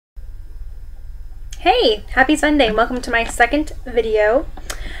Hey, happy Sunday. Welcome to my second video.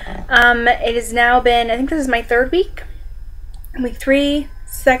 It has now been, I think this is my third week. Week 3,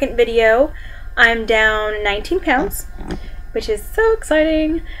 second video. I'm down 19 pounds, which is so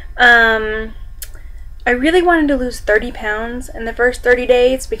exciting. I really wanted to lose 30 pounds in the first 30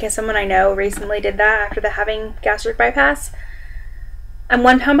 days because someone I know recently did that after having gastric bypass. I'm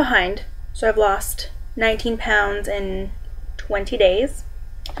 1 pound behind, so I've lost 19 pounds in 20 days.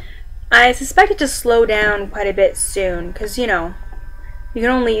 I suspect it to slow down quite a bit soon because, you know, you can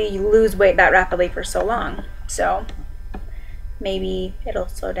only lose weight that rapidly for so long. So maybe it'll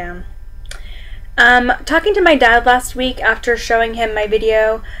slow down. Talking to my dad last week after showing him my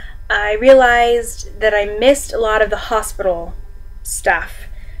video, I realized that I missed a lot of the hospital stuff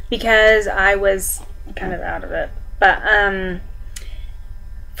because I was kind of out of it. But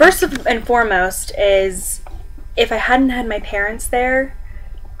first and foremost is if I hadn't had my parents there,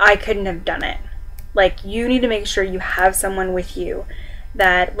 I couldn't have done it. Like, you need to make sure you have someone with you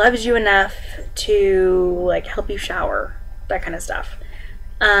that loves you enough to, like, help you shower, that kind of stuff.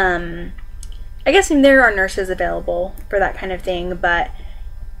 I guess there are nurses available for that kind of thing, but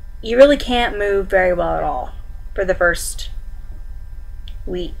you really can't move very well at all for the first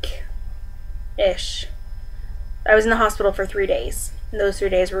week-ish. I was in the hospital for 3 days, and those 3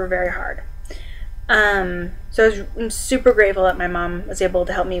 days were very hard. So I'm super grateful that my mom was able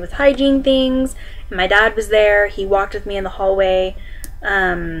to help me with hygiene things, and my dad was there. He walked with me in the hallway.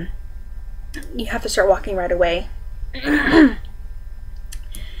 You have to start walking right away. And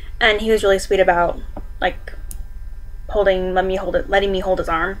he was really sweet about, like, letting me hold his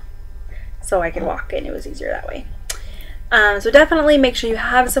arm so I could walk, and it was easier that way. So definitely make sure you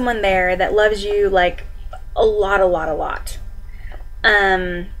have someone there that loves you, like, a lot.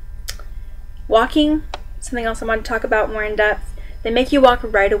 Walking, something else I want to talk about more in depth. They make you walk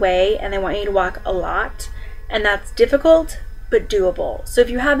right away and they want you to walk a lot, and that's difficult but doable. So if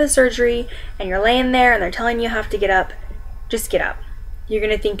you have the surgery and you're laying there and they're telling you have to get up, just get up. You're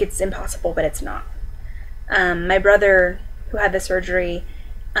gonna think it's impossible, but it's not. My brother, who had the surgery,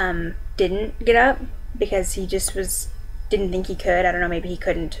 didn't get up because he just didn't think he could. I don't know, maybe he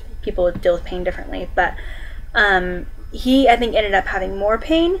couldn't. People deal with pain differently, but he, I think, ended up having more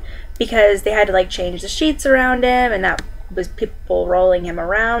pain because they had to, like, change the sheets around him, and that was people rolling him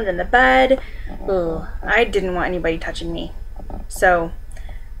around in the bed. Ugh, I didn't want anybody touching me. So,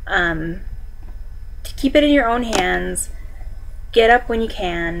 keep it in your own hands. Get up when you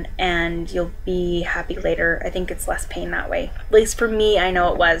can, and you'll be happy later. I think it's less pain that way. At least for me, I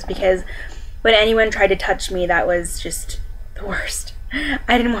know it was, because when anyone tried to touch me, that was just the worst.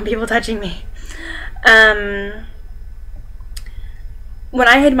 I didn't want people touching me. When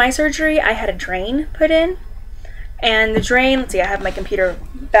I had my surgery, I had a drain put in, and the drain, let's see, I have my computer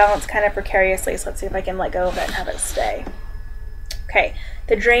balanced kind of precariously, so let's see if I can let go of it and have it stay. Okay,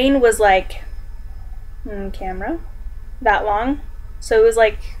 the drain was like, camera, that long, so it was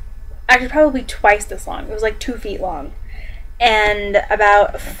like, actually probably twice this long. It was like 2 feet long, and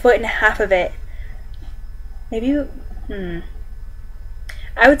about 1.5 feet of it, maybe,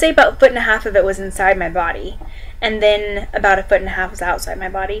 I would say about 1.5 feet of it was inside my body, and then about 1.5 feet was outside my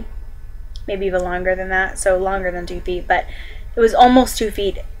body. Maybe even longer than that, so longer than 2 feet, but it was almost 2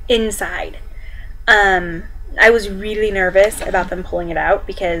 feet inside. I was really nervous about them pulling it out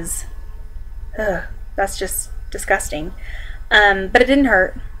because that's just disgusting. But it didn't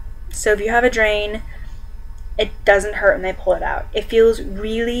hurt. So if you have a drain, it doesn't hurt when they pull it out. It feels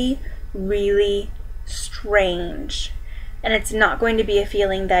really, really strange. And it's not going to be a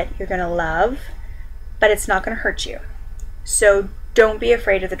feeling that you're going to love, but it's not going to hurt you. So don't be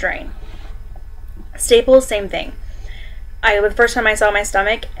afraid of the drain. Staples, same thing. The first time I saw my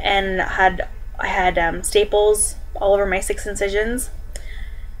stomach and I had staples all over my 6 incisions,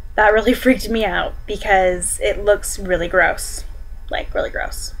 that really freaked me out because it looks really gross. Like, really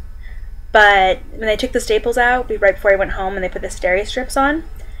gross. But when they took the staples out, right before I went home, and they put the steri strips on,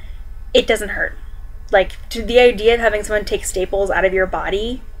 it doesn't hurt. Like, to the idea of having someone take staples out of your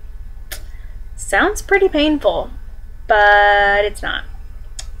body sounds pretty painful, but it's not.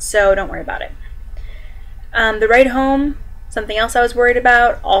 So don't worry about it. The ride home, something else I was worried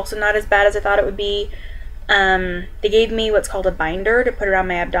about, also not as bad as I thought it would be. They gave me what's called a binder to put around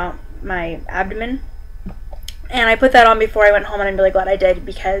my abdomen. And I put that on before I went home, and I'm really glad I did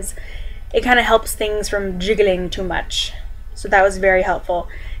because it kind of helps things from jiggling too much. So that was very helpful.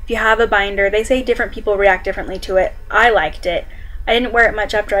 If you have a binder, they say different people react differently to it. I liked it. I didn't wear it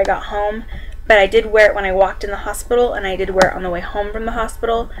much after I got home, but I did wear it when I walked in the hospital, and I did wear it on the way home from the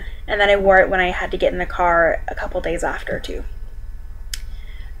hospital, and then I wore it when I had to get in the car a couple days after too.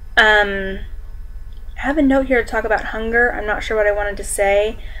 I have a note here to talk about hunger. I'm not sure what I wanted to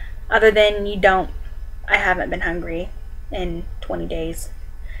say other than I haven't been hungry in 20 days.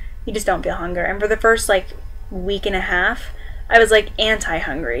 You just don't feel hunger. And for the first like week and a half, I was like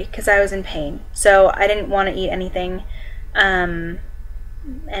anti-hungry because I was in pain. So I didn't want to eat anything. And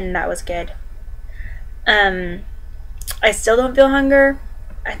that was good. I still don't feel hunger.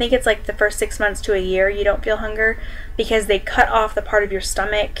 I think it's like the first 6 months to a year you don't feel hunger because they cut off the part of your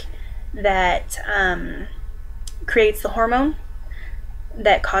stomach that creates the hormone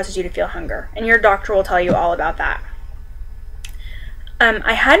that causes you to feel hunger. And your doctor will tell you all about that.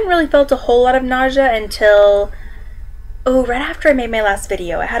 I hadn't really felt a whole lot of nausea until, right after I made my last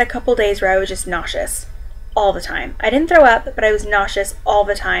video. I had a couple days where I was just nauseous all the time. I didn't throw up, but I was nauseous all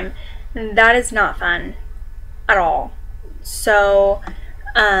the time. And that is not fun at all. So,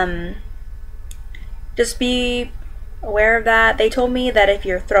 just be aware of that. They told me that if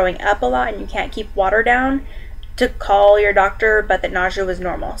you're throwing up a lot and you can't keep water down, to call your doctor, but that nausea was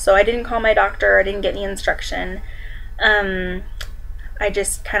normal. So I didn't call my doctor. I didn't get any instruction. I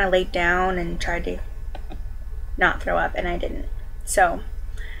just kind of laid down and tried to not throw up, and I didn't. So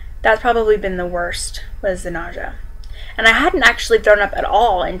that's probably been the worst, was the nausea. And I hadn't actually thrown up at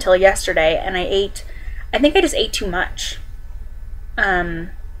all until yesterday, and I think I just ate too much.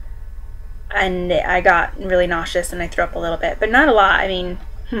 And I got really nauseous and I threw up a little bit, but not a lot. I mean,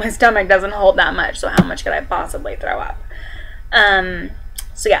 my stomach doesn't hold that much, so how much could I possibly throw up?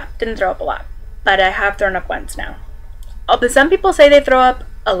 So yeah, didn't throw up a lot, but I have thrown up once now. But some people say they throw up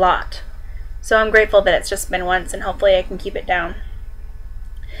a lot, so I'm grateful that it's just been once, and hopefully I can keep it down.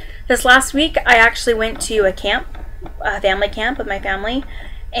 This last week, I actually went to a camp, a family camp with my family,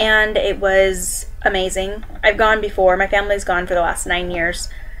 and it was amazing. I've gone before. My family's gone for the last 9 years.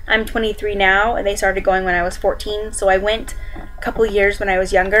 I'm 23 now, and they started going when I was 14, so I went a couple years when I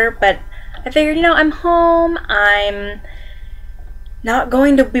was younger, but I figured, I'm home, I'm not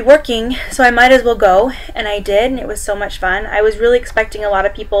going to be working, so I might as well go, and I did, and it was so much fun. I was really expecting a lot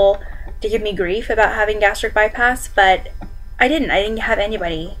of people to give me grief about having gastric bypass, but I didn't have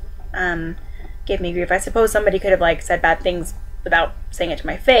anybody give me grief. I suppose somebody could have said bad things without saying it to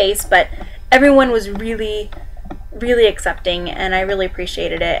my face, but everyone was really, really accepting, and I really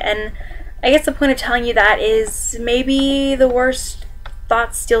appreciated it. And I guess the point of telling you that is maybe the worst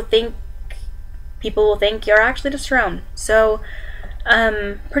thoughts people will think you're actually just your own. So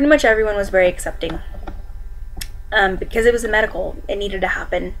pretty much everyone was very accepting because it was medical. It needed to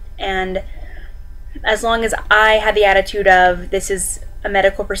happen, and as long as I had the attitude of this is a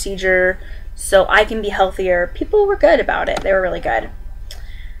medical procedure so I can be healthier, people were good about it. They were really good.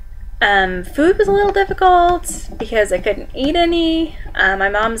 Food was a little difficult because I couldn't eat any. My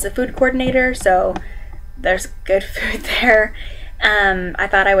mom's a food coordinator, so there's good food there. I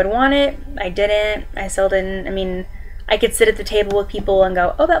thought I would want it. I didn't. I still didn't. I mean, I could sit at the table with people and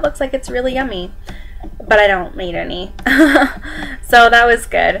go, oh, that looks like it's really yummy, but I don't eat any. So that was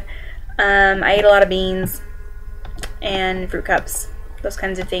good. I ate a lot of beans and fruit cups, those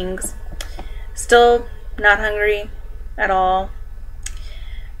kinds of things. Still not hungry at all.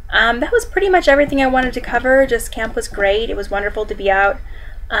 That was pretty much everything I wanted to cover. Just camp was great. It was wonderful to be out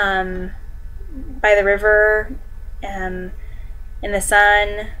by the river in the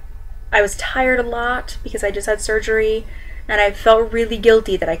sun. I was tired a lot because I just had surgery, and I felt really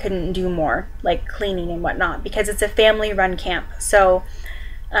guilty that I couldn't do more, like cleaning and whatnot, because it's a family-run camp. So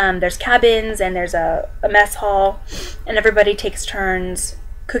there's cabins, and there's a mess hall, and everybody takes turns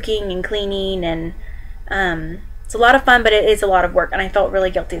cooking and cleaning, and it's a lot of fun, but it is a lot of work, and I felt really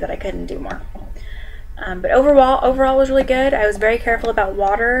guilty that I couldn't do more. But overall was really good. I was very careful about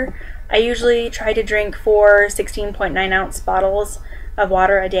water. I usually try to drink 4 16.9 ounce bottles of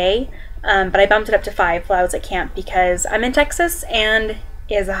water a day, but I bumped it up to 5 while I was at camp because I'm in Texas and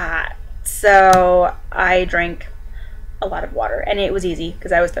it's hot. So I drank a lot of water, and it was easy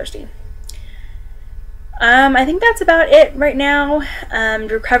because I was thirsty. I think that's about it right now.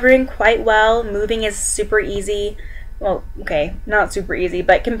 Recovering quite well. Moving is super easy. Well, okay, not super easy,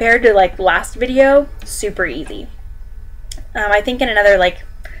 but compared to like last video, super easy. I think in another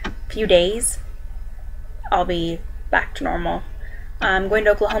few days, I'll be back to normal. I'm going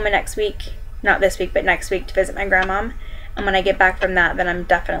to Oklahoma next week. Not this week, but next week to visit my grandmom. And when I get back from that, then I'm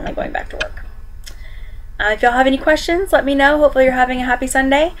definitely going back to work. If y'all have any questions, let me know. Hopefully you're having a happy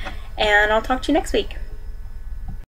Sunday, and I'll talk to you next week.